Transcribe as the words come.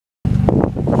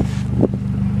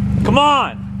Come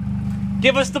on!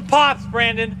 Give us the pops,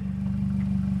 Brandon!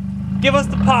 Give us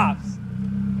the pops!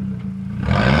 Oh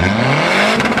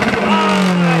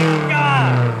my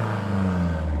god!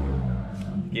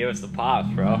 Give us the pops,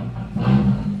 bro.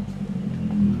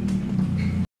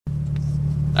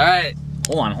 Alright.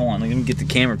 Hold on. Let me get the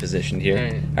camera positioned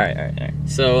here. Alright.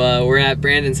 So we're at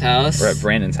Brandon's house. We're at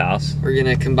Brandon's house. We're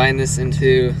gonna combine this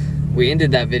into, we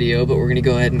ended that video, but we're gonna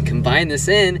go ahead and combine this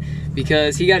in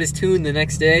because he got his tune the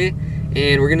next day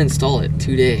and we're gonna install it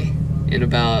today in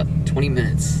about 20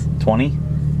 minutes. 20?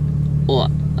 Well,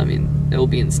 I mean, it'll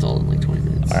be installed in like 20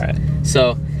 minutes. Alright.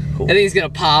 So, cool. I think it's gonna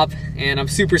pop and I'm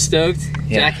super stoked.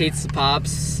 Yeah. Jack hates the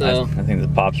pops, so. I think the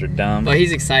pops are dumb. But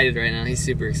he's excited right now. He's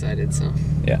super excited, so.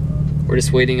 Yeah. We're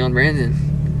just waiting on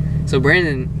Brandon. So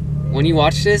Brandon, when you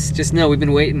watch this, just know we've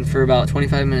been waiting for about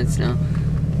 25 minutes now.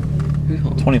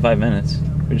 25 minutes?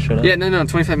 We just showed up? Yeah, no,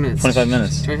 25 minutes. 25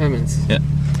 minutes. 25 minutes. Yeah.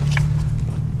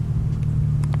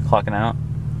 Clocking out.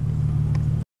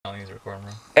 I think he's recording,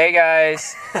 bro. Hey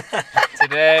guys,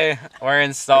 today we're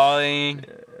installing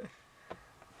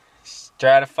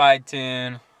stratified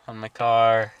tune on my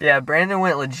car. Yeah, Brandon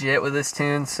went legit with this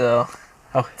tune, so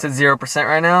it's at 0%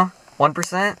 right now.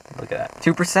 1%. Look at that.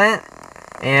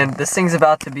 2%. And this thing's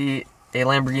about to be a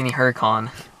Lamborghini Huracan.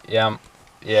 Yeah.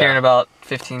 Here in about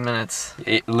 15 minutes.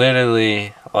 It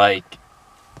literally, like,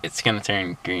 it's gonna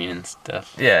turn green and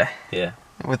stuff. Yeah. Yeah.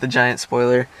 With the giant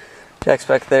spoiler. Jack's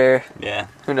back there. Yeah.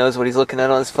 Who knows what he's looking at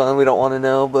on his phone? We don't want to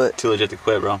know, but Too legit to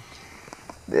quit, bro.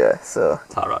 yeah. So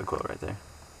It's hot rod quote right there.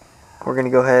 we're gonna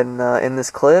go ahead and end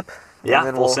this clip. Yeah.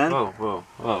 Full Full send. Whoa.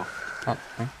 Oh,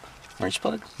 merch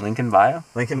plug. Link in bio.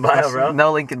 Link in bio, bro.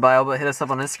 No link in bio, but hit us up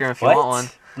on Instagram if you want one.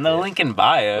 No link in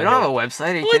bio. We don't have a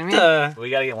website. Are you kidding me? We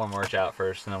gotta get one merch out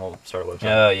first, and then we'll start a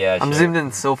website. Oh yeah. I'm zoomed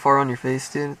in so far on your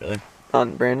face, dude. Really?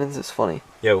 On Brandon's, it's funny.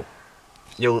 Yo,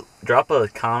 drop a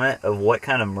comment of what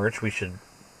kind of merch we should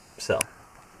sell.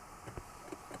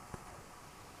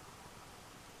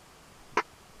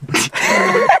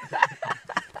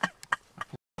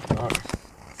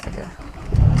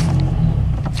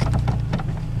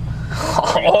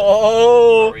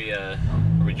 Oh!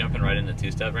 Are we jumping right into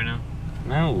two-step right now?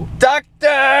 No.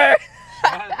 Doctor!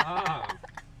 Shut up.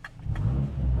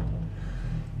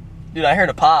 Dude, I heard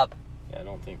a pop. Yeah, I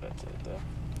don't think that's it though.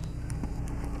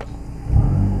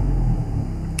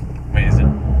 Wait, is it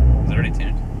already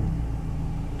tuned?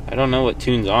 I don't know what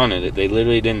tune's on it. They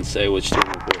literally didn't say which tune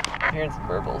to put. I'm hearing some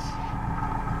burbles.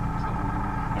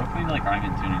 What if we like aren't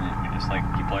even tuning it? We just like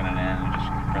keep plugging it in and just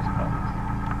press buttons.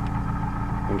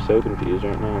 I'm so confused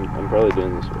right now. I'm probably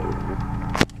doing this way right now.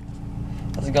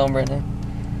 How's it going, Brandon?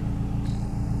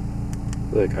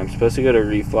 Look, I'm supposed to go to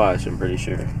reflash, I'm pretty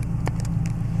sure.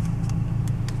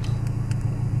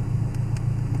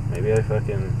 Maybe I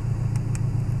fucking...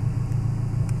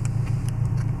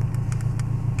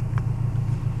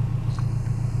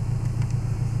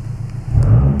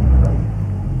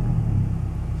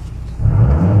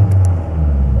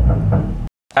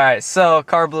 Alright, so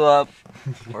car blew up.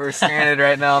 We're stranded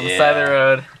right now on the side of the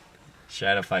road.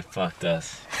 Stratify fucked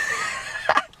us.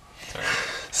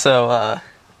 So,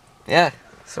 yeah.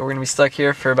 So we're gonna be stuck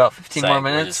here for about 15 more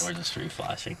minutes. We're just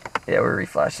reflashing. Yeah, we're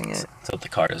reflashing it. So the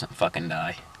car doesn't fucking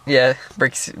die. Yeah,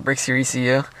 breaks your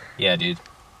ECU. Yeah, dude.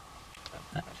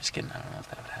 No, just kidding. I don't know if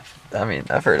that would happen. I mean,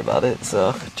 I've heard about it.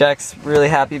 So Jack's really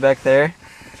happy back there.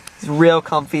 He's real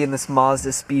comfy in this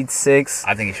MAZDASPEED6.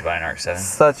 I think you should buy an RX-7.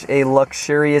 Such a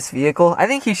luxurious vehicle. I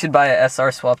think he should buy a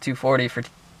SR Swap 240 for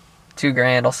 $2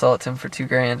 grand. I'll sell it to him for $2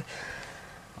 grand.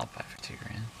 I'll buy for $2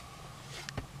 grand.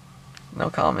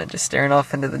 No comment. Just staring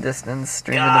off into the distance,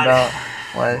 dreaming about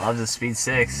what. Love the Speed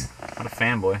 6. What a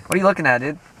fanboy. What are you looking at,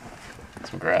 dude?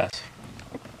 Some grass.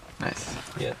 Nice.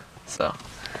 Yeah. So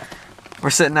we're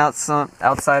sitting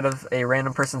outside of a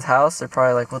random person's house. They're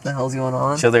probably like, "What the hell's going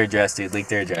on?" Show their address, dude. Leak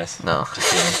their address. No.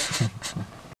 Just kidding.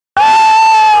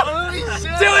 Holy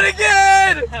shit! Do it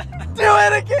again! Do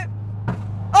it again!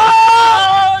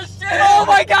 Oh shit! Oh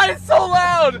my god, it's so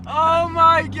loud! Oh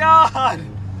my god!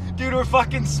 Dude, we're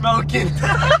fucking smoking.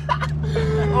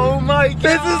 Oh my god.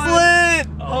 This is lit!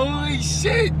 Holy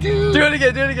shit, dude. Do it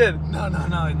again, do it again. No.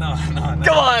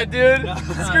 Come on, dude.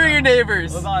 Screw your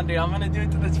neighbors. Hold on, dude. I'm gonna do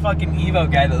it to this fucking Evo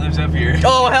guy that lives up here.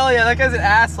 Oh, hell yeah, that guy's an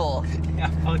asshole.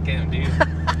 Yeah, fuck him, dude.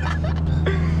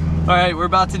 Alright, we're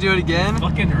about to do it again.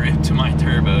 Fucking ripped my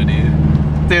turbo,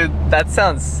 dude. Dude, that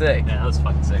sounds sick. Yeah, that was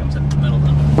fucking sick. I'm sitting in the middle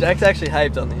of it. Jack's actually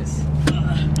hyped on these.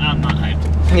 I'm not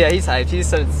hyped. Yeah, he's hyped. He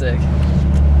said it's sick.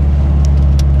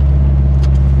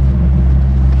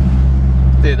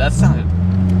 Dude, that sounded...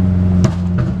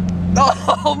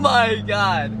 Oh my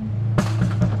god!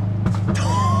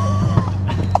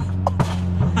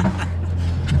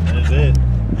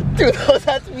 Dude, those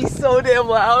have to be so damn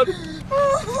loud. Woo!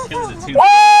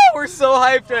 We're so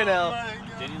hyped right now.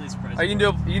 Genuinely surprised. Are you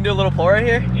can do a little pull right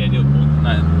here? Yeah, do a pull.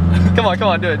 Come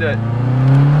on, do it.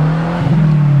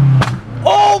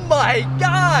 Oh my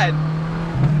god!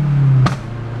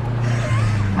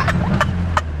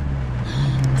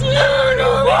 Dude,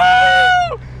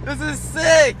 woo! This is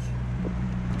sick!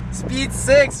 Speed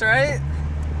 6, right?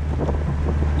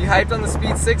 You hyped on the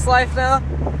Speed 6 life now?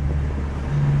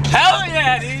 Hell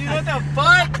yeah, dude! What the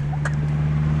fuck?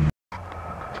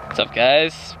 What's up,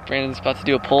 guys? Brandon's about to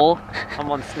do a pull. I'm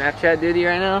on Snapchat duty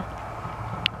right now.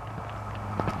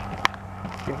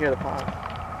 You can hear the pop.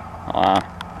 Wow.